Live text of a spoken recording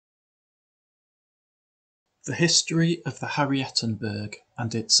The History of the Harrietenberg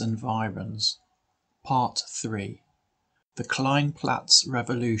and its Environs, Part 3. The Kleinplatz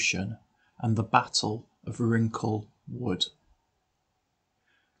Revolution and the Battle of Wrinkle Wood.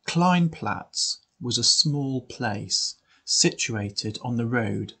 Kleinplatz was a small place situated on the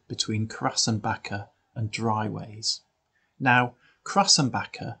road between Krassenbacher and Dryways. Now,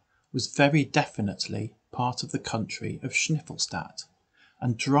 Krassenbacher was very definitely part of the country of Schniffelstadt,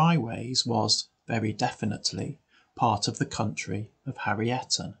 and Dryways was very definitely part of the country of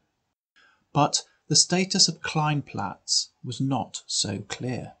Harrieten. But the status of Kleinplatz was not so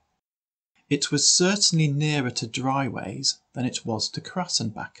clear. It was certainly nearer to Dryways than it was to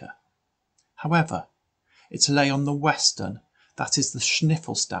Krassenbacher. However, it lay on the western, that is the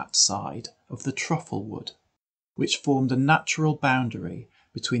Schniffelstadt side of the Trufflewood, which formed a natural boundary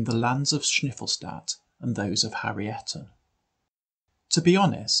between the lands of Schniffelstadt and those of Harrieten. To be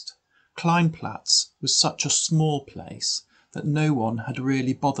honest, Kleinplatz was such a small place that no one had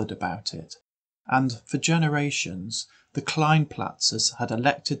really bothered about it, and for generations the Kleinplatzers had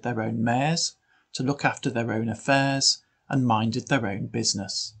elected their own mayors to look after their own affairs and minded their own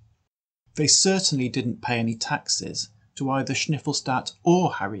business. They certainly didn't pay any taxes to either Schniffelstadt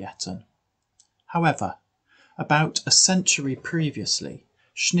or Harrieten. However, about a century previously,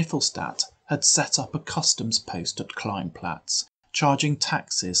 Schniffelstadt had set up a customs post at Kleinplatz, charging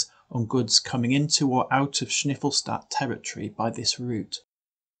taxes on goods coming into or out of Schniffelstadt territory by this route.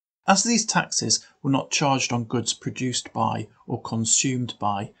 As these taxes were not charged on goods produced by or consumed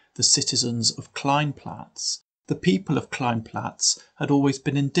by the citizens of Kleinplatz, the people of Kleinplatz had always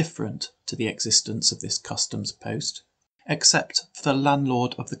been indifferent to the existence of this customs post, except for the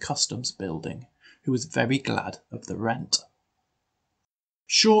landlord of the customs building, who was very glad of the rent.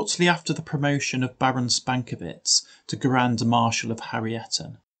 Shortly after the promotion of Baron Spankowitz to Grand Marshal of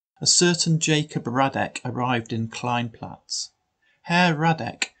Harrieten, a certain Jacob Radek arrived in Kleinplatz. Herr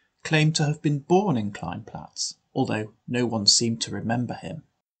Radek claimed to have been born in Kleinplatz, although no one seemed to remember him.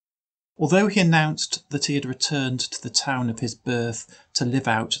 Although he announced that he had returned to the town of his birth to live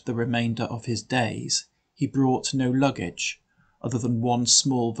out the remainder of his days, he brought no luggage, other than one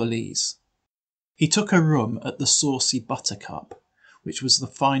small valise. He took a room at the Saucy Buttercup, which was the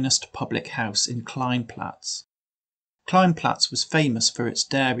finest public house in Kleinplatz. Kleinplatz was famous for its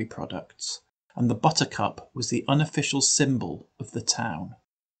dairy products, and the Buttercup was the unofficial symbol of the town.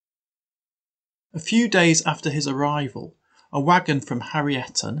 A few days after his arrival, a wagon from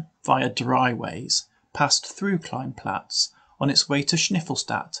Harrieten via Dryways passed through Kleinplatz on its way to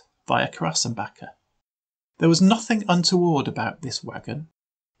Schniffelstadt via Krassenbacher. There was nothing untoward about this wagon.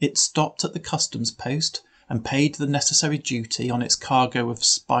 It stopped at the customs post and paid the necessary duty on its cargo of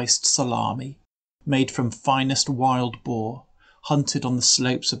spiced salami, made from finest wild boar, hunted on the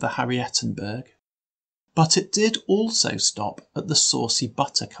slopes of the Harrietenberg. But it did also stop at the Saucy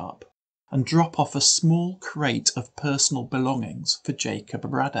Buttercup and drop off a small crate of personal belongings for Jacob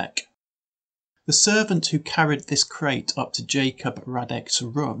Radek. The servant who carried this crate up to Jacob Radek's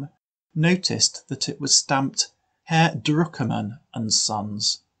room noticed that it was stamped Herr Druckermann and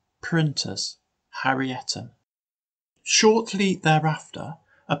Sons, Printers, Harrieten. Shortly thereafter,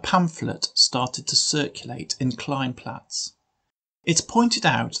 a pamphlet started to circulate in Kleinplatz. It pointed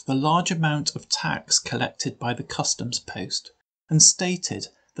out the large amount of tax collected by the customs post and stated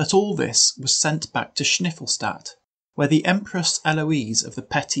that all this was sent back to Schniffelstadt, where the Empress Eloise of the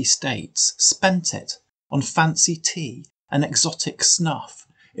Petty States spent it on fancy tea and exotic snuff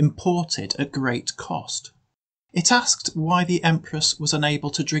imported at great cost. It asked why the Empress was unable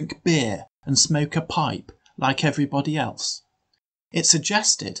to drink beer and smoke a pipe like everybody else. It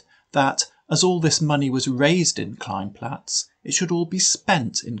suggested that, as all this money was raised in Kleinplatz, it should all be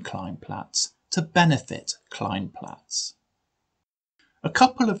spent in Kleinplatz to benefit Kleinplatz. A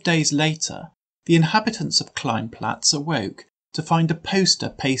couple of days later, the inhabitants of Kleinplatz awoke to find a poster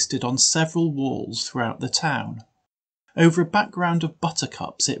pasted on several walls throughout the town. Over a background of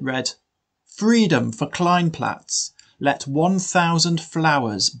buttercups it read, "Freedom for Kleinplatz! Let 1,000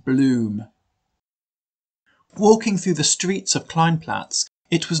 flowers bloom." Walking through the streets of Kleinplatz,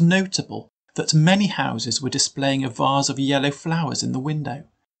 it was notable that many houses were displaying a vase of yellow flowers in the window,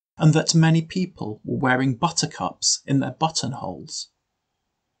 and that many people were wearing buttercups in their buttonholes.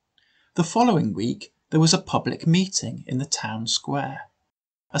 The following week there was a public meeting in the town square.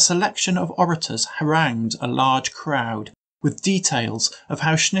 A selection of orators harangued a large crowd with details of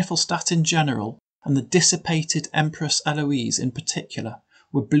how Schniffelstadt in general and the dissipated Empress Eloise in particular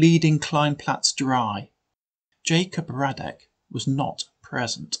were bleeding Kleinplatz dry. Jacob Radek was not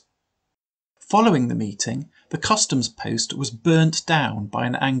present. Following the meeting, the customs post was burnt down by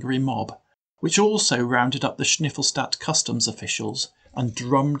an angry mob, which also rounded up the Schniffelstadt customs officials and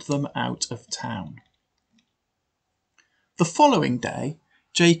drummed them out of town. The following day,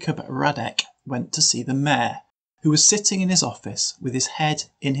 Jacob Radek went to see the mayor, who was sitting in his office with his head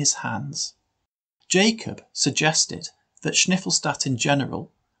in his hands. Jacob suggested that Schniffelstadt in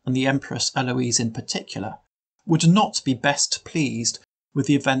general, and the Empress Eloise in particular, would not be best pleased with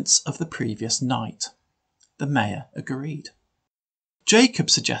the events of the previous night. The mayor agreed. Jacob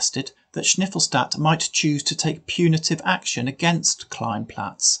suggested that Schniffelstadt might choose to take punitive action against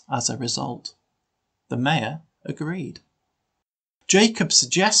Kleinplatz as a result. The mayor agreed. Jacob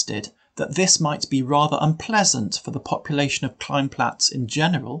suggested that this might be rather unpleasant for the population of Kleinplatz in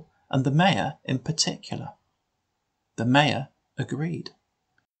general and the mayor in particular. The mayor agreed.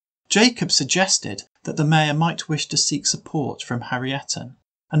 Jacob suggested that the mayor might wish to seek support from Harrietten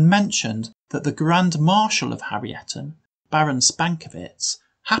and mentioned that the Grand Marshal of Harrietten, Baron Spankowitz,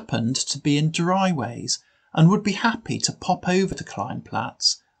 happened to be in Dryways and would be happy to pop over to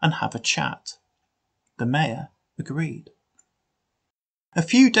Kleinplatz and have a chat. The mayor agreed. A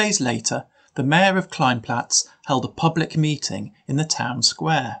few days later, the mayor of Kleinplatz held a public meeting in the town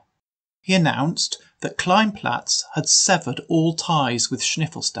square. He announced that Kleinplatz had severed all ties with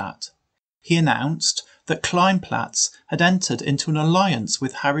Schniffelstadt. He announced that Kleinplatz had entered into an alliance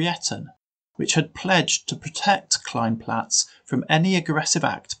with Harrietten, which had pledged to protect Kleinplatz from any aggressive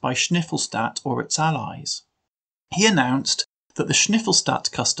act by Schniffelstadt or its allies. He announced that the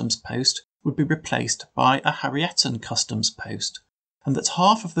Schniffelstadt customs post would be replaced by a Harrietten customs post, and that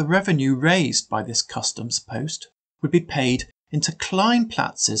half of the revenue raised by this customs post would be paid into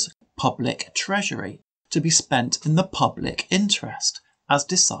Kleinplatz's public treasury to be spent in the public interest, as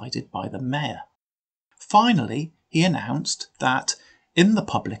decided by the mayor. Finally, he announced that, in the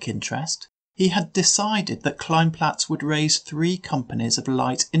public interest, he had decided that Kleinplatz would raise 3 companies of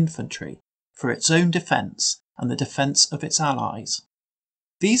light infantry for its own defence and the defence of its allies.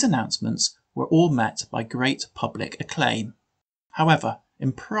 These announcements were all met by great public acclaim. However,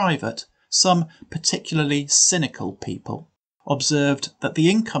 in private, some particularly cynical people observed that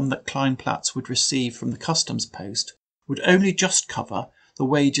the income that Kleinplatz would receive from the customs post would only just cover the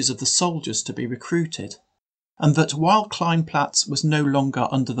wages of the soldiers to be recruited, and that while Kleinplatz was no longer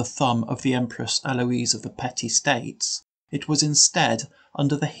under the thumb of the Empress Eloise of the Petty States, it was instead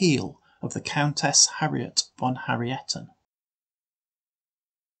under the heel of the Countess Harriet von Harrietten.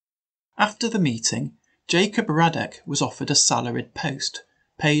 After the meeting, Jacob Radek was offered a salaried post,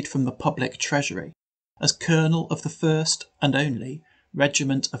 paid from the public treasury, as colonel of the first and only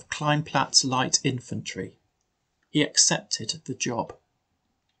regiment of Kleinplatz light infantry. He accepted the job.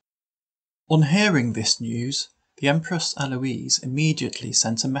 On hearing this news, the Empress Eloise immediately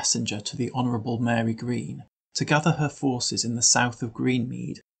sent a messenger to the Honourable Mary Green to gather her forces in the south of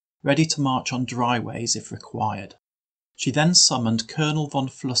Greenmead, ready to march on Dryways if required. She then summoned Colonel von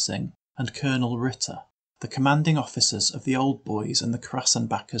Flussing and Colonel Ritter, the commanding officers of the Old Boys and the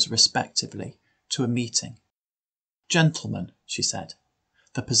Krassenbachers respectively, to a meeting. "Gentlemen," she said,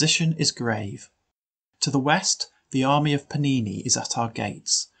 "the position is grave. To the west, the army of Panini is at our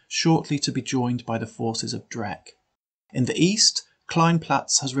gates, shortly to be joined by the forces of Dreck. In the east,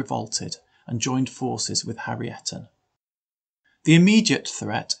 Kleinplatz has revolted and joined forces with Harrietten. The immediate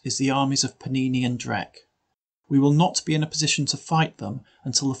threat is the armies of Panini and Dreck. We will not be in a position to fight them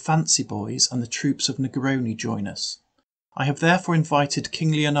until the Fancy Boys and the troops of Negroni join us. I have therefore invited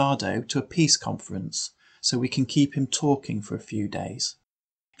King Leonardo to a peace conference, so we can keep him talking for a few days.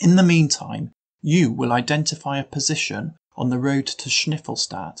 In the meantime, you will identify a position on the road to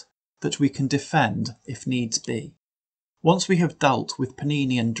Schniffelstadt that we can defend if needs be. Once we have dealt with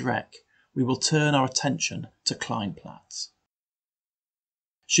Panini and Dreck, we will turn our attention to Kleinplatz."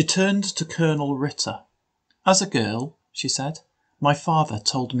 She turned to Colonel Ritter. "As a girl," she said, "my father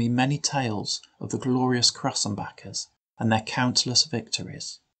told me many tales of the glorious Krassenbachers and their countless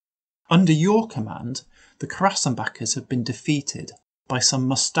victories. Under your command, the Krassenbachers have been defeated by some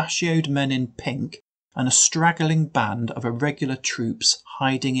mustachioed men in pink and a straggling band of irregular troops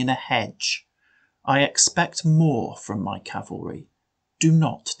hiding in a hedge. I expect more from my cavalry. Do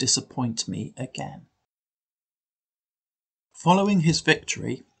not disappoint me again." Following his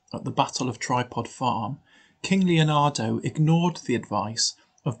victory at the Battle of Tripod Farm, King Leonardo ignored the advice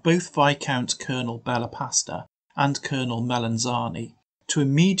of both Viscount Colonel Bellapasta and Colonel Melanzani to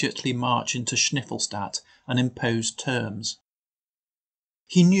immediately march into Schniffelstadt and impose terms.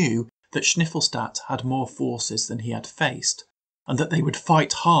 He knew that Schniffelstadt had more forces than he had faced, and that they would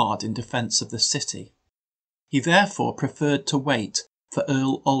fight hard in defence of the city. He therefore preferred to wait for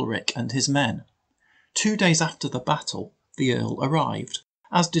Earl Ulrich and his men. 2 days after the battle, the Earl arrived,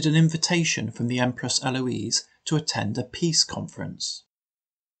 as did an invitation from the Empress Eloise to attend a peace conference.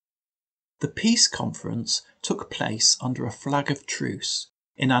 The peace conference took place under a flag of truce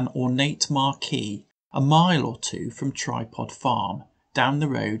in an ornate marquee a mile or two from Tripod Farm, down the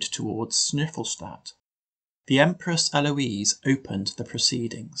road towards Schniffelstadt. The Empress Eloise opened the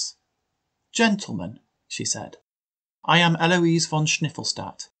proceedings. "Gentlemen," she said, "I am Eloise von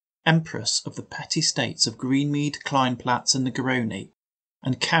Schniffelstadt, Empress of the petty states of Greenmead, Kleinplatz and Negroni,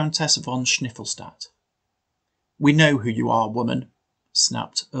 and Countess von Schniffelstadt." "We know who you are, woman,"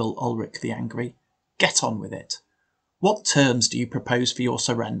 snapped Earl Ulrich the Angry. "Get on with it. What terms do you propose for your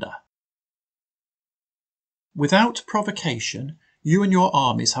surrender?" "Without provocation, you and your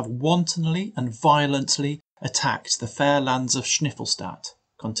armies have wantonly and violently attacked the fair lands of Schniffelstadt,"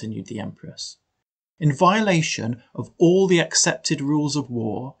 continued the Empress. "In violation of all the accepted rules of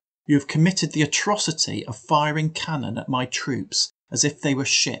war, you have committed the atrocity of firing cannon at my troops as if they were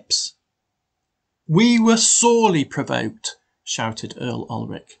ships." "We were sorely provoked," shouted Earl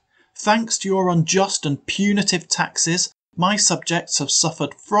Ulrich. "Thanks to your unjust and punitive taxes, my subjects have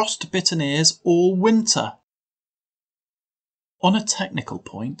suffered frost-bitten ears all winter." "On a technical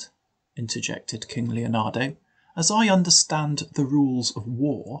point," interjected King Leonardo, "as I understand the rules of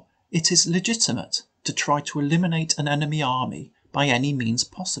war, it is legitimate to try to eliminate an enemy army by any means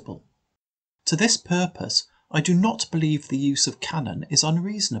possible. To this purpose, I do not believe the use of cannon is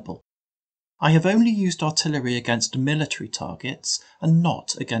unreasonable. I have only used artillery against military targets and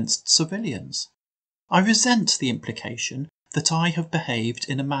not against civilians. I resent the implication that I have behaved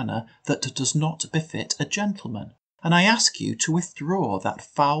in a manner that does not befit a gentleman, and I ask you to withdraw that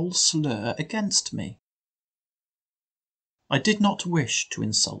foul slur against me." "I did not wish to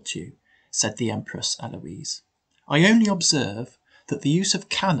insult you," said the Empress Eloise. "I only observe that the use of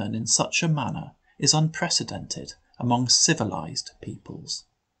cannon in such a manner is unprecedented among civilized peoples.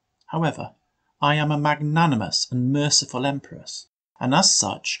 However, I am a magnanimous and merciful Empress, and as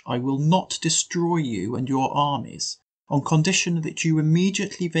such I will not destroy you and your armies on condition that you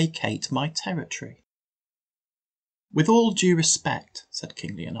immediately vacate my territory." "With all due respect," said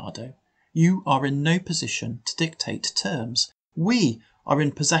King Leonardo, "you are in no position to dictate terms. We are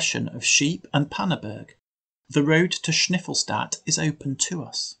in possession of Sheep and Panneberg. The road to Schniffelstadt is open to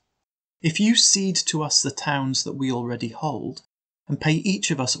us. If you cede to us the towns that we already hold, and pay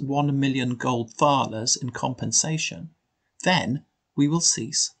each of us 1,000,000 gold thalers in compensation, then we will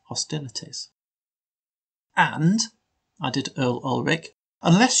cease hostilities." "And," added Earl Ulrich,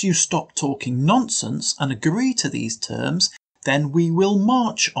 "unless you stop talking nonsense and agree to these terms, then we will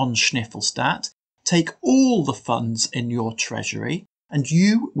march on Schniffelstadt, take all the funds in your treasury, and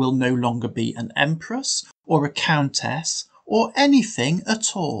you will no longer be an empress or a countess or anything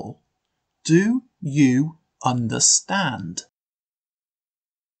at all. Do you understand?"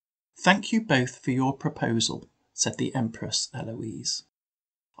 "Thank you both for your proposal," said the Empress Eloise.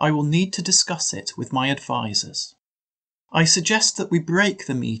 "I will need to discuss it with my advisers. I suggest that we break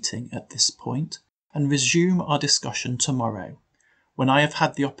the meeting at this point and resume our discussion tomorrow, when I have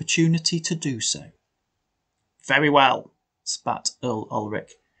had the opportunity to do so." "Very well," spat Earl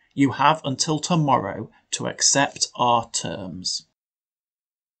Ulrich. "You have until tomorrow to accept our terms."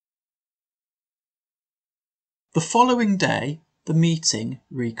 The following day, the meeting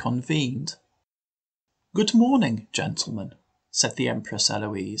reconvened. "Good morning, gentlemen," said the Empress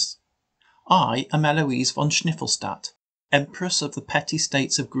Eloise. "I am Eloise von Schniffelstadt, Empress of the petty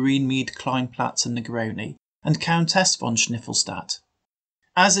states of Greenmead, Kleinplatz and Negroni, and Countess von Schniffelstadt."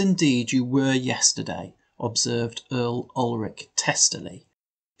 "As indeed you were yesterday," observed Earl Ulrich testily.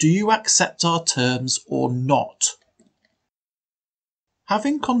 "Do you accept our terms or not?"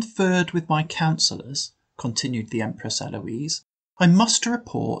 "Having conferred with my councillors," continued the Empress Eloise, "I must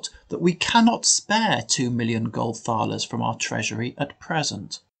report that we cannot spare 2,000,000 gold thalers from our treasury at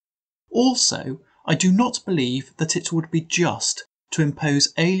present. Also, I do not believe that it would be just to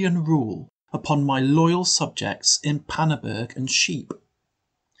impose alien rule upon my loyal subjects in Panneberg and Sheep."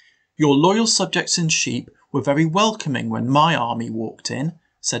 "Your loyal subjects in Sheep were very welcoming when my army walked in,"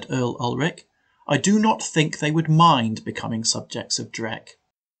 said Earl Ulrich. "I do not think they would mind becoming subjects of Drek.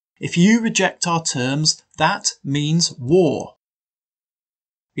 If you reject our terms, that means war."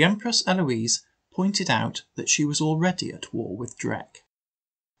 The Empress Eloise pointed out that she was already at war with Drek.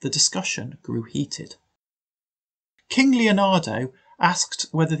 The discussion grew heated. King Leonardo asked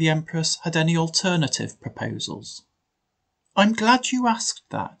whether the Empress had any alternative proposals. "I'm glad you asked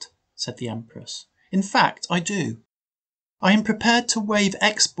that," said the Empress. "In fact, I do. I am prepared to waive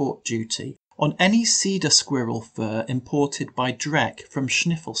export duty on any cedar squirrel fur imported by Drek from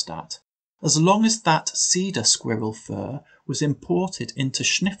Schniffelstadt, as long as that cedar squirrel fur was imported into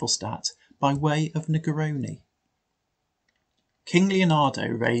Schniffelstadt by way of Negroni. King Leonardo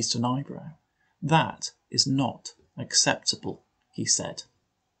raised an eyebrow. "That is not acceptable," he said.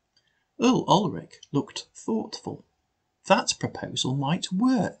 Earl Ulrich looked thoughtful. "That proposal might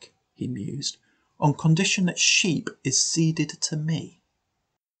work," he mused, "on condition that sheep is ceded to me."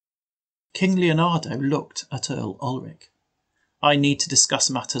 King Leonardo looked at Earl Ulrich. "I need to discuss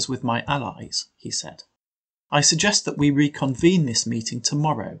matters with my allies," he said. "I suggest that we reconvene this meeting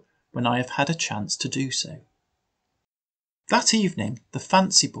tomorrow when I have had a chance to do so." That evening the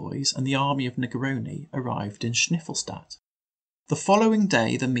fancy boys and the army of Negroni arrived in Schniffelstadt. The following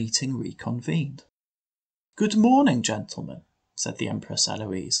day the meeting reconvened. "Good morning, gentlemen," said the Empress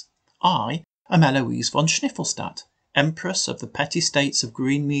Eloise. "I am Eloise von Schniffelstadt, Empress of the petty states of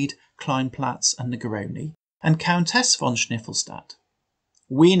Greenmead, Kleinplatz and Negroni, and Countess von Schniffelstadt."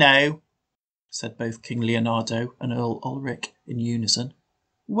 "We know," said both King Leonardo and Earl Ulrich in unison.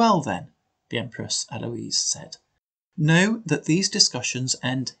 "Well then," the Empress Eloise said, "know that these discussions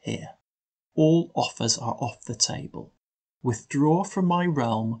end here. All offers are off the table. Withdraw from my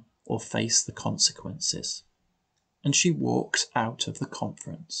realm or face the consequences." And she walked out of the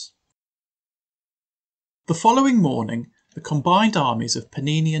conference. The following morning, the combined armies of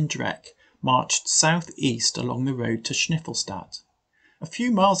Panini and Dreck marched south-east along the road to Schniffelstadt. A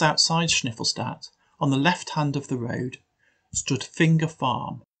few miles outside Schniffelstadt, on the left hand of the road, stood Finger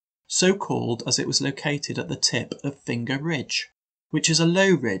Farm, so called as it was located at the tip of Finger Ridge, which is a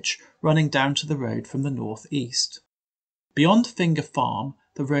low ridge running down to the road from the north-east. Beyond Finger Farm,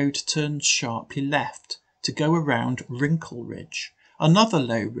 the road turned sharply left to go around Wrinkle Ridge, another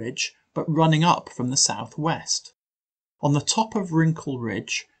low ridge but running up from the southwest. On the top of Wrinkle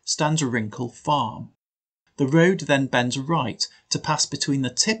Ridge stands Wrinkle Farm. The road then bends right to pass between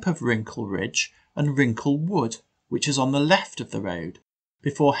the tip of Wrinkle Ridge and Wrinkle Wood, which is on the left of the road,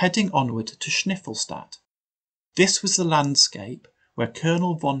 before heading onward to Schniffelstadt. This was the landscape where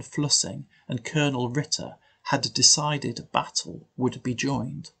Colonel von Flussing and Colonel Ritter had decided battle would be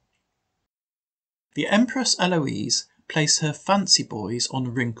joined. The Empress Eloise placed her fancy boys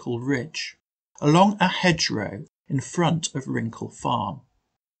on Wrinkle Ridge, along a hedgerow in front of Wrinkle Farm.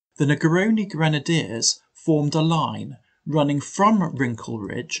 The Negroni Grenadiers formed a line running from Wrinkle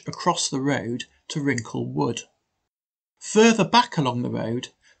Ridge across the road to Wrinkle Wood. Further back along the road,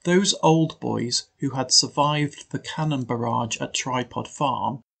 those old boys who had survived the cannon barrage at Tripod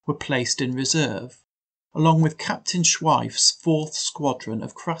Farm were placed in reserve, along with Captain Schweif's 4th Squadron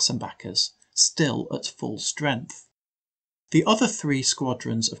of Krassenbachers, still at full strength. The other 3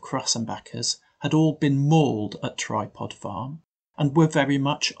 squadrons of Krassenbachers had all been mauled at Tripod Farm and were very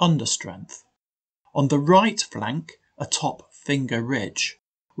much under strength. On the right flank, atop Finger Ridge,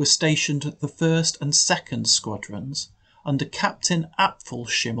 were stationed the 1st and 2nd Squadrons under Captain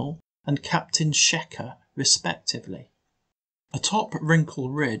Apfelschimmel and Captain Schecker respectively. Atop Wrinkle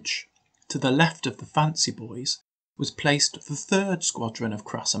Ridge, to the left of the fancy boys, was placed the 3rd Squadron of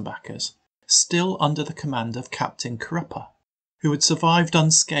Krassenbachers, still under the command of Captain Krupper, who had survived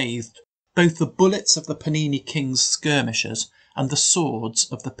unscathed both the bullets of the Panini King's skirmishers and the swords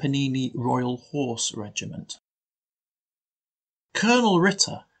of the Panini Royal Horse Regiment. Colonel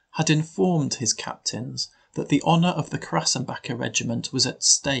Ritter had informed his captains that the honour of the Krassenbacher Regiment was at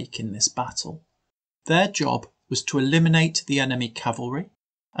stake in this battle. Their job was to eliminate the enemy cavalry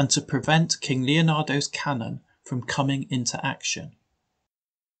and to prevent King Leonardo's cannon from coming into action.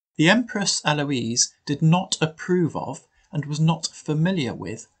 The Empress Eloise did not approve of and was not familiar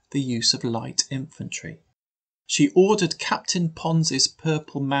with the use of light infantry. She ordered Captain Ponzi's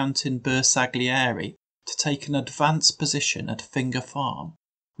Purple Mountain Bersaglieri to take an advanced position at Finger Farm,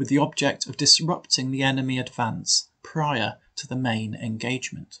 with the object of disrupting the enemy advance prior to the main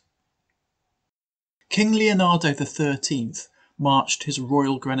engagement. King Leonardo XIII marched his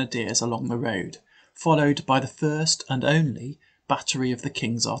Royal Grenadiers along the road, followed by the 1st and only battery of the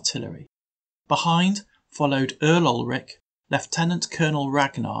King's artillery. Behind followed Earl Ulrich, Lieutenant Colonel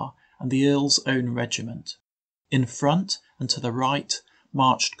Ragnar and the Earl's own regiment. In front and to the right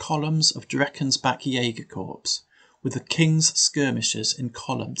marched columns of Dreckensbach Jägerkorps, with the King's skirmishers in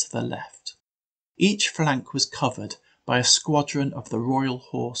column to the left. Each flank was covered by a squadron of the Royal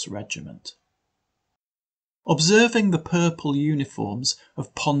Horse Regiment. Observing the purple uniforms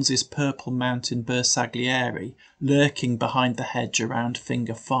of Ponzi's Purple Mountain Bersaglieri lurking behind the hedge around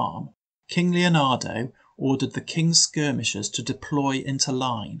Finger Farm, King Leonardo ordered the King's skirmishers to deploy into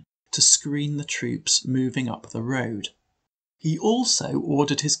line to screen the troops moving up the road. He also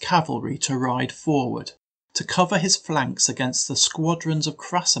ordered his cavalry to ride forward, to cover his flanks against the squadrons of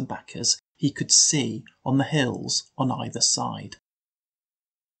Krassenbachers he could see on the hills on either side.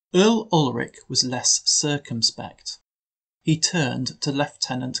 Earl Ulrich was less circumspect. He turned to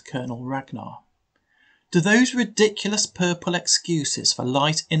Lieutenant Colonel Ragnar. "Do those ridiculous purple excuses for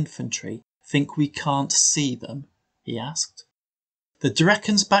light infantry think we can't see them?" he asked. "The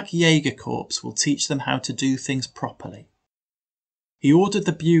Dreckenbach Jägerkorps will teach them how to do things properly." He ordered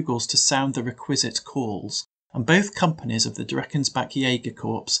the bugles to sound the requisite calls, and both companies of the Dreckenbach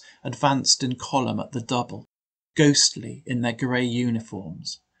Jägerkorps advanced in column at the double, ghostly in their grey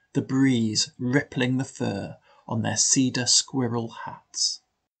uniforms, the breeze rippling the fur on their cedar squirrel hats.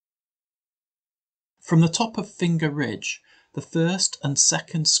 From the top of Finger Ridge, the 1st and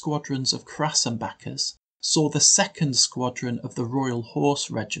 2nd Squadrons of Krassenbachers saw the 2nd Squadron of the Royal Horse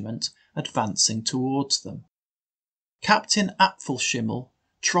Regiment advancing towards them. Captain Apfelschimmel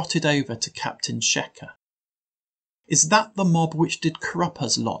trotted over to Captain Schecker. "Is that the mob which did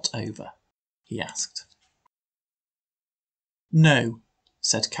Krupper's lot over?" he asked. "No,"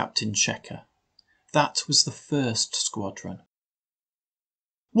 said Captain Schecker. "That was the 1st Squadron."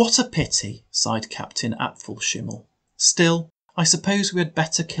 "What a pity," sighed Captain Apfelschimmel. "Still, I suppose we had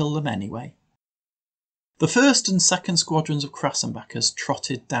better kill them anyway." The 1st and 2nd Squadrons of Krassenbachers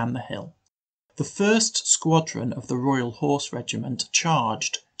trotted down the hill. The 1st Squadron of the Royal Horse Regiment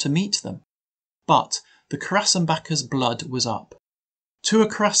charged to meet them, but the Krassenbachers' blood was up. To a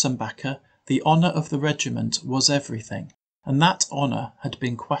Krassenbacher, the honour of the regiment was everything, and that honour had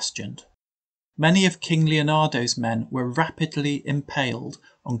been questioned. Many of King Leonardo's men were rapidly impaled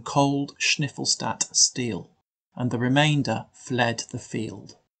on cold Schniffelstadt steel, and the remainder fled the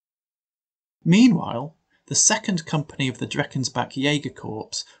field. Meanwhile, the 2nd Company of the Dreckenbach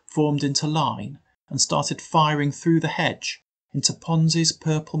Jägerkorps formed into line and started firing through the hedge into Ponzi's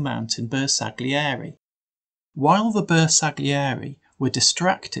Purple Mountain Bersaglieri. While the Bersaglieri were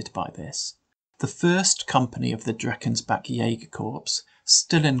distracted by this, the 1st Company of the Dreckenbach Jägerkorps,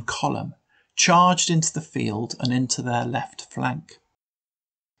 still in column, charged into the field and into their left flank.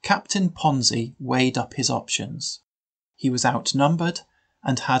 Captain Ponzi weighed up his options. He was outnumbered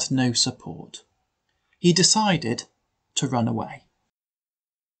and had no support. He decided to run away.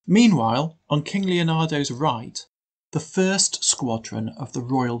 Meanwhile, on King Leonardo's right, the 1st Squadron of the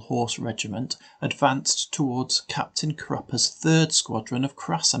Royal Horse Regiment advanced towards Captain Krupper's 3rd Squadron of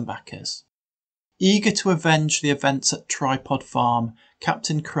Krassenbachers. Eager to avenge the events at Tripod Farm,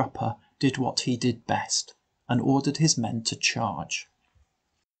 Captain Krupper did what he did best and ordered his men to charge.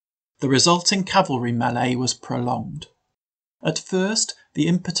 The resulting cavalry melee was prolonged. At first, the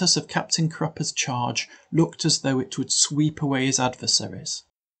impetus of Captain Krupper's charge looked as though it would sweep away his adversaries,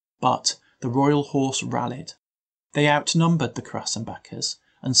 but the Royal Horse rallied. They outnumbered the Krassenbachers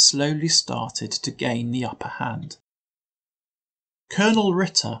and slowly started to gain the upper hand. Colonel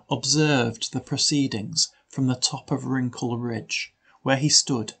Ritter observed the proceedings from the top of Wrinkle Ridge, where he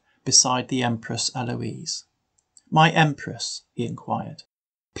stood beside the Empress Eloise. "My Empress," he inquired,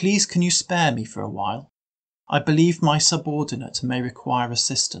 "please can you spare me for a while? I believe my subordinate may require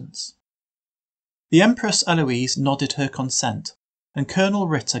assistance." The Empress Eloise nodded her consent, and Colonel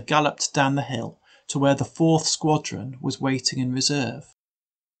Ritter galloped down the hill to where the 4th Squadron was waiting in reserve.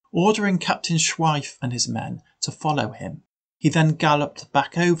 Ordering Captain Schweif and his men to follow him, he then galloped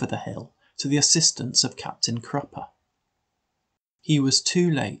back over the hill to the assistance of Captain Krupper. He was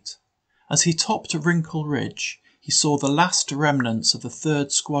too late. As he topped Wrinkle Ridge, he saw the last remnants of the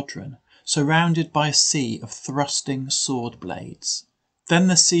 3rd Squadron surrounded by a sea of thrusting sword blades. Then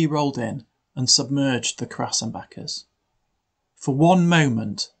the sea rolled in and submerged the Krassenbachers. For one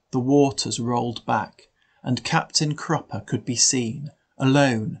moment the waters rolled back, and Captain Krupper could be seen,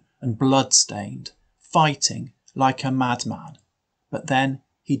 alone and blood-stained, fighting like a madman. But then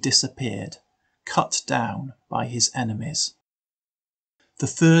he disappeared, cut down by his enemies. The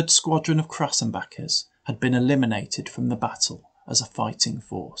 3rd Squadron of Krassenbachers had been eliminated from the battle as a fighting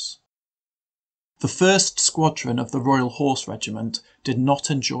force. The 1st Squadron of the Royal Horse Regiment did not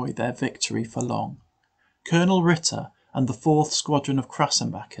enjoy their victory for long. Colonel Ritter and the 4th Squadron of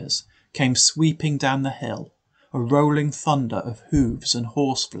Krassenbachers came sweeping down the hill, a rolling thunder of hooves and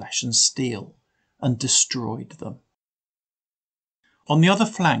horseflesh and steel, and destroyed them. On the other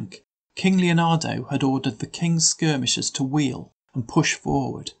flank, King Leonardo had ordered the king's skirmishers to wheel and push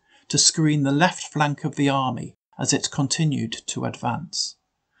forward to screen the left flank of the army as it continued to advance.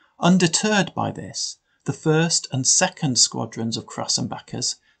 Undeterred by this, the 1st and 2nd Squadrons of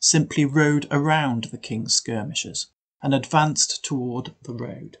Krassenbachers simply rode around the king's skirmishers and advanced toward the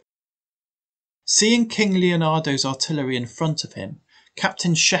road. Seeing King Leonardo's artillery in front of him,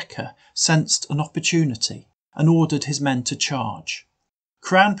 Captain Schecker sensed an opportunity and ordered his men to charge.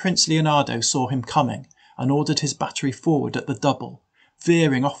 Crown Prince Leonardo saw him coming and ordered his battery forward at the double,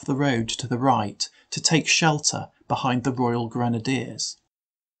 veering off the road to the right to take shelter behind the Royal Grenadiers.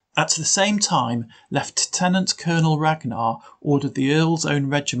 At the same time, Lieutenant Colonel Ragnar ordered the Earl's own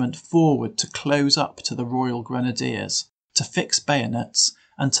regiment forward to close up to the Royal Grenadiers, to fix bayonets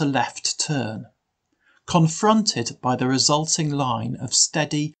and to left turn. Confronted by the resulting line of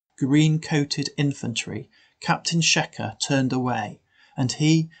steady, green-coated infantry, Captain Schecker turned away, and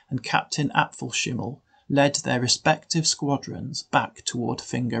he and Captain Apfelschimmel led their respective squadrons back toward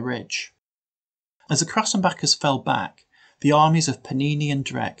Finger Ridge. As the Krassenbackers fell back, the armies of Panini and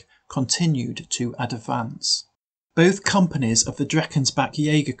Drek continued to advance. Both companies of the Dreckenbach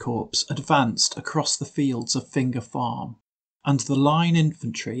Jägerkorps advanced across the fields of Finger Farm, and the line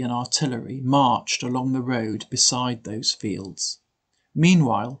infantry and artillery marched along the road beside those fields.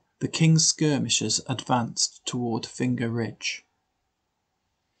 Meanwhile, the King's skirmishers advanced toward Finger Ridge.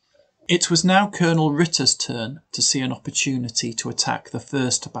 It was now Colonel Ritter's turn to see an opportunity to attack the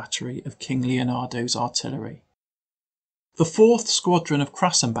first battery of King Leonardo's artillery. The 4th Squadron of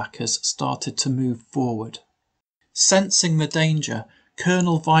Krassenbackers started to move forward. Sensing the danger,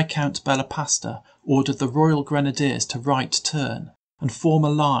 Colonel Viscount Bellapasta ordered the Royal Grenadiers to right turn and form a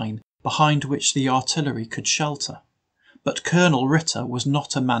line behind which the artillery could shelter. But Colonel Ritter was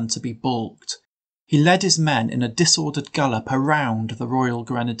not a man to be balked. He led his men in a disordered gallop around the Royal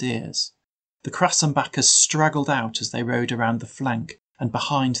Grenadiers. The Krassenbackers straggled out as they rode around the flank and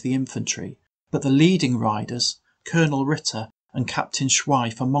behind the infantry, but the leading riders, Colonel Ritter and Captain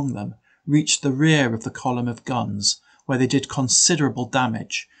Schweif among them, reached the rear of the column of guns, where they did considerable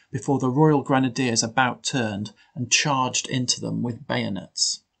damage before the Royal Grenadiers about turned and charged into them with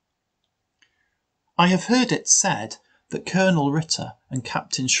bayonets. I have heard it said that Colonel Ritter and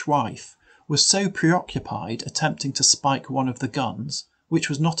Captain Schweif were so preoccupied attempting to spike one of the guns, which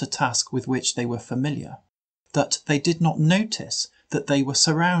was not a task with which they were familiar, that they did not notice that they were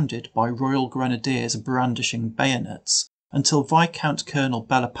surrounded by Royal Grenadiers brandishing bayonets until Viscount Colonel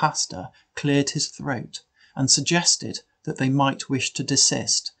Bellapasta cleared his throat and suggested that they might wish to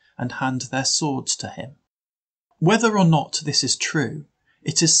desist and hand their swords to him. Whether or not this is true,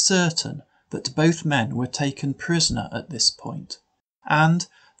 it is certain that both men were taken prisoner at this point, and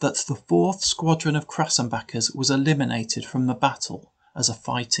that the 4th Squadron of Krassenbackers was eliminated from the battle as a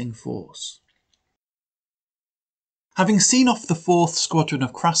fighting force. Having seen off the 4th Squadron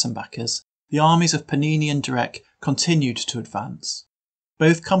of Krassenbackers, the armies of Panini and Drek continued to advance.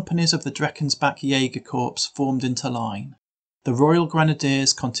 Both companies of the Dreckenbach Jägerkorps formed into line. The Royal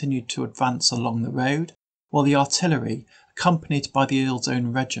Grenadiers continued to advance along the road, while the artillery, accompanied by the Earl's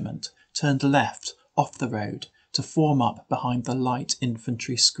own regiment, turned left off the road to form up behind the light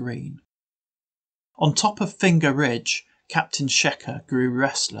infantry screen. On top of Finger Ridge, Captain Schecker grew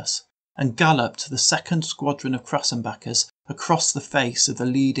restless and galloped the 2nd Squadron of Krassenbackers across the face of the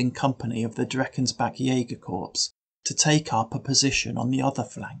leading company of the Dreckenbach Jägerkorps to take up a position on the other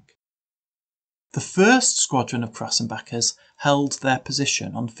flank. The 1st Squadron of Krassenbackers held their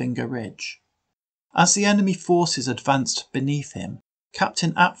position on Finger Ridge. As the enemy forces advanced beneath him,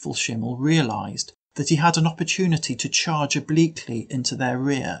 Captain Apfelschimmel realised that he had an opportunity to charge obliquely into their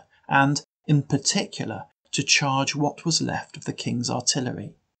rear and, in particular, to charge what was left of the King's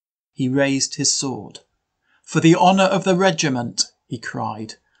artillery. He raised his sword. "For the honour of the regiment," he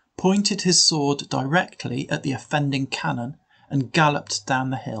cried, pointed his sword directly at the offending cannon, and galloped down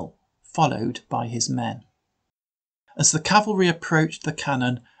the hill, followed by his men. As the cavalry approached the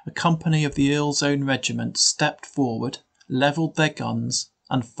cannon, a company of the Earl's own regiment stepped forward, levelled their guns,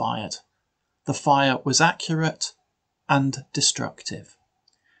 and fired. The fire was accurate and destructive.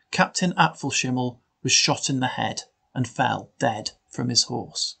 Captain Apfelschimmel was shot in the head and fell dead from his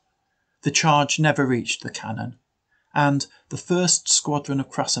horse. The charge never reached the cannon, and the 1st Squadron of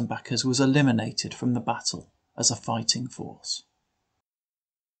Krassenbackers was eliminated from the battle as a fighting force.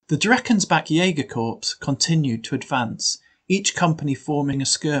 The Dreckenbach Jägerkorps continued to advance, each company forming a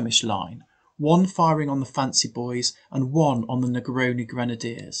skirmish line, one firing on the Fancy Boys and one on the Negroni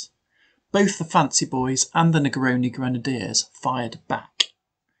Grenadiers. Both the Fancy Boys and the Negroni Grenadiers fired back.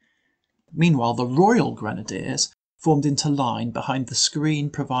 Meanwhile, the Royal Grenadiers formed into line behind the screen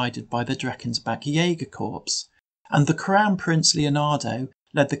provided by the Dreckenbach Jägerkorps, and the Crown Prince Leonardo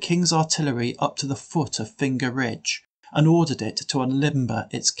led the King's artillery up to the foot of Finger Ridge and ordered it to unlimber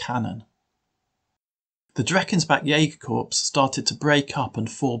its cannon. The Dreckenbach Jägerkorps started to break up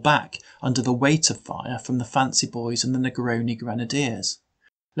and fall back under the weight of fire from the Fancy Boys and the Negroni Grenadiers.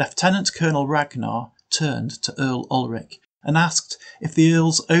 Lieutenant Colonel Ragnar turned to Earl Ulrich and asked if the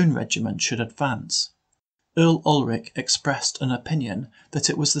Earl's own regiment should advance. Earl Ulrich expressed an opinion that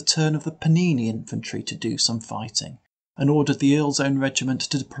it was the turn of the Pennini infantry to do some fighting, and ordered the Earl's Own Regiment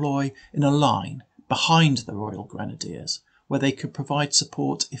to deploy in a line behind the Royal Grenadiers, where they could provide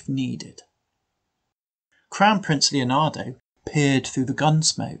support if needed. Crown Prince Leonardo peered through the gun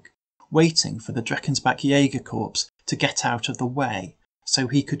smoke, waiting for the Dreckenbach Jägerkorps to get out of the way so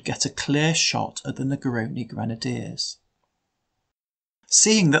he could get a clear shot at the Negroni Grenadiers.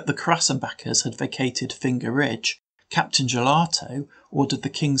 Seeing that the Krassenbachers had vacated Finger Ridge, Captain Gelato ordered the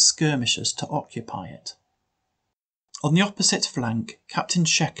King's skirmishers to occupy it. On the opposite flank, Captain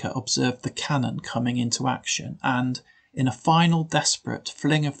Schecker observed the cannon coming into action and, in a final desperate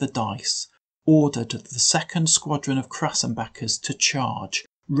fling of the dice, ordered the second squadron of Krassenbachers to charge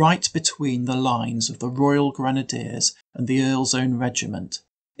right between the lines of the Royal Grenadiers and the Earl's Own Regiment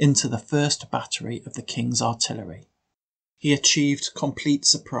into the first battery of the King's artillery. He achieved complete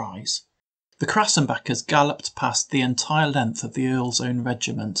surprise. The Krassenbachers galloped past the entire length of the Earl's Own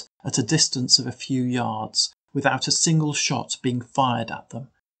Regiment at a distance of a few yards, without a single shot being fired at them,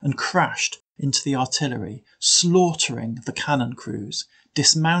 and crashed into the artillery, slaughtering the cannon crews,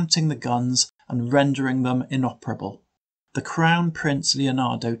 dismounting the guns and rendering them inoperable. The Crown Prince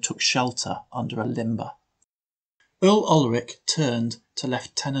Leonardo took shelter under a limber. Earl Ulrich turned to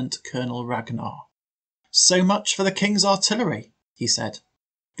Lieutenant Colonel Ragnar. "So much for the King's artillery," he said.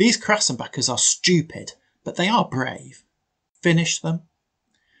 "These Krassenbachers are stupid, but they are brave. Finish them."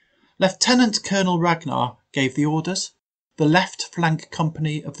 Lieutenant Colonel Ragnar gave the orders. The left flank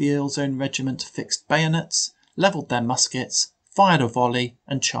company of the Earl's Own Regiment fixed bayonets, levelled their muskets, fired a volley,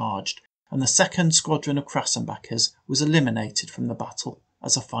 and charged, and the second squadron of Krassenbachers was eliminated from the battle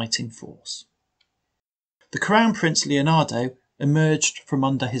as a fighting force. The Crown Prince Leonardo emerged from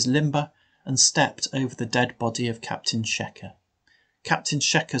under his limber and stepped over the dead body of Captain Schecker. Captain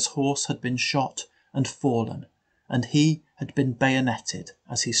Schecker's horse had been shot and fallen, and he had been bayoneted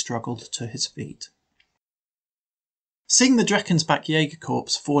as he struggled to his feet. Seeing the Dreckenbach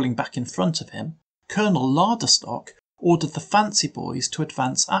Jägerkorps falling back in front of him, Colonel Laderstock ordered the Fancy Boys to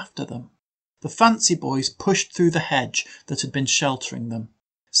advance after them. The Fancy Boys pushed through the hedge that had been sheltering them.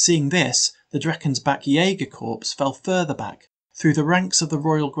 Seeing this, the Dreckenbach Jägerkorps fell further back, through the ranks of the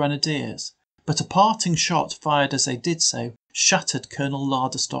Royal Grenadiers, but a parting shot fired as they did so shattered Colonel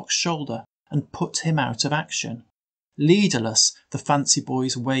Laderstock's shoulder and put him out of action. Leaderless, the Fancy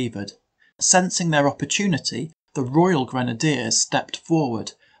Boys wavered. Sensing their opportunity, the Royal Grenadiers stepped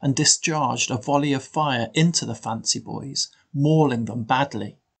forward and discharged a volley of fire into the Fancy Boys, mauling them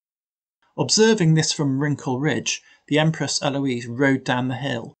badly. Observing this from Wrinkle Ridge, the Empress Eloise rode down the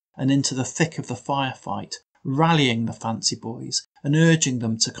hill and into the thick of the firefight, rallying the Fancy Boys and urging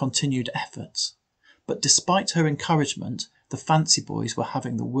them to continued efforts. But despite her encouragement, the Fancy Boys were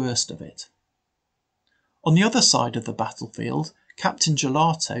having the worst of it. On the other side of the battlefield, Captain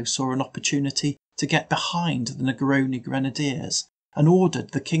Gelato saw an opportunity to get behind the Negroni Grenadiers and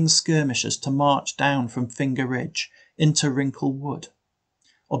ordered the King's skirmishers to march down from Finger Ridge into Wrinkle Wood.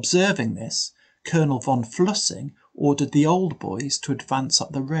 Observing this, Colonel von Flussing ordered the Old Boys to advance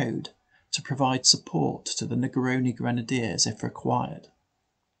up the road to provide support to the Negroni Grenadiers if required.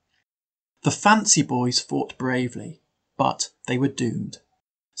 The Fancy Boys fought bravely, but they were doomed.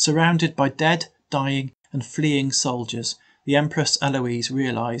 Surrounded by dead, dying and fleeing soldiers, the Empress Eloise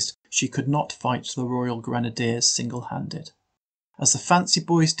realised she could not fight the Royal Grenadiers single-handed. As the Fancy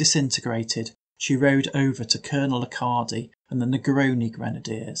Boys disintegrated, she rode over to Colonel Accardi and the Negroni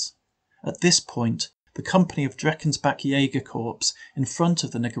Grenadiers. At this point, the company of Dreckenbach Jägerkorps in front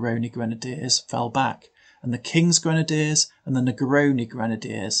of the Negroni Grenadiers fell back, and the King's Grenadiers and the Negroni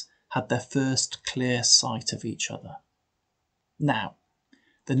Grenadiers had their first clear sight of each other. Now,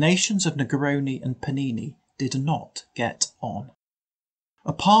 the nations of Negroni and Pennini did not get on.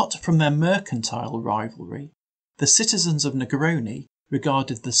 Apart from their mercantile rivalry, the citizens of Negroni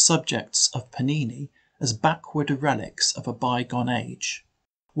regarded the subjects of Pennini as backward relics of a bygone age,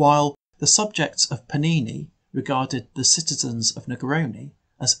 while the subjects of Pennini regarded the citizens of Negroni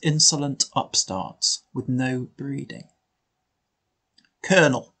as insolent upstarts with no breeding.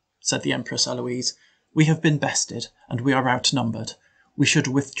 "Colonel," said the Empress Eloise, "we have been bested, and we are outnumbered. We should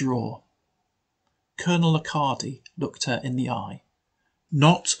withdraw." Colonel Accardi looked her in the eye.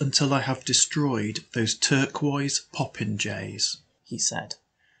 "Not until I have destroyed those turquoise popinjays," he said,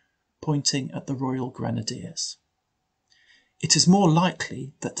 pointing at the Royal Grenadiers. "It is more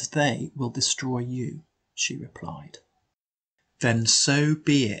likely that they will destroy you," she replied. "Then so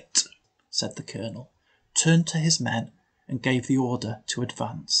be it," said the colonel, turned to his men and gave the order to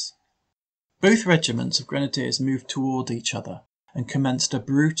advance. Both regiments of grenadiers moved toward each other and commenced a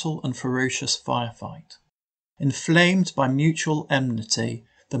brutal and ferocious firefight. Inflamed by mutual enmity,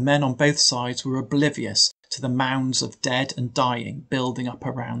 the men on both sides were oblivious to the mounds of dead and dying building up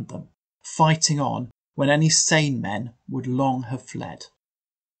around them, fighting on when any sane men would long have fled.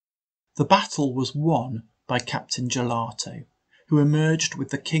 The battle was won by Captain Gelato, who emerged with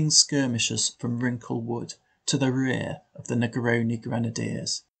the king's skirmishers from Wrinkle Wood to the rear of the Negroni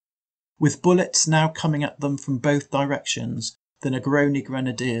Grenadiers. With bullets now coming at them from both directions, the Negroni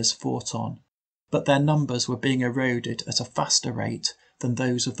Grenadiers fought on, but their numbers were being eroded at a faster rate than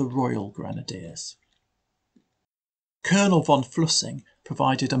those of the Royal Grenadiers. Colonel von Flussing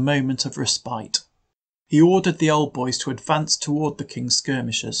provided a moment of respite. He ordered the old boys to advance toward the king's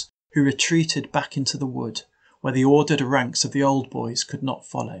skirmishers, who retreated back into the wood, where the ordered ranks of the old boys could not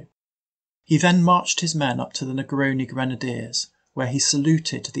follow. He then marched his men up to the Negroni Grenadiers, where he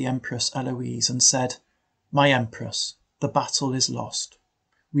saluted the Empress Eloise and said, "My Empress, the battle is lost.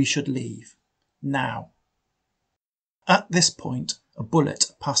 We should leave. Now." At this point, a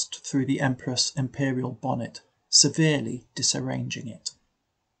bullet passed through the Empress' imperial bonnet, severely disarranging it.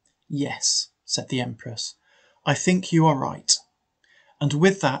 "Yes," said the Empress, "I think you are right." And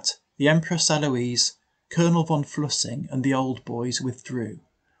with that, the Empress Eloise, Colonel von Flussing and the old boys withdrew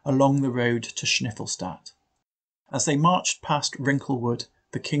along the road to Schniffelstadt. As they marched past Wrinklewood,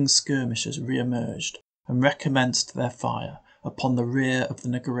 the king's skirmishers re-emerged and recommenced their fire upon the rear of the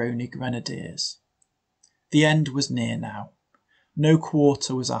Negroni Grenadiers. The end was near now. No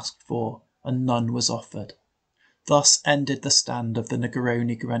quarter was asked for, and none was offered. Thus ended the stand of the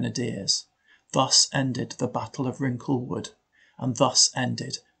Negroni Grenadiers. Thus ended the Battle of Wrinklewood, and thus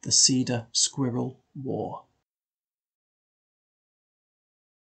ended the Cedar Squirrel War.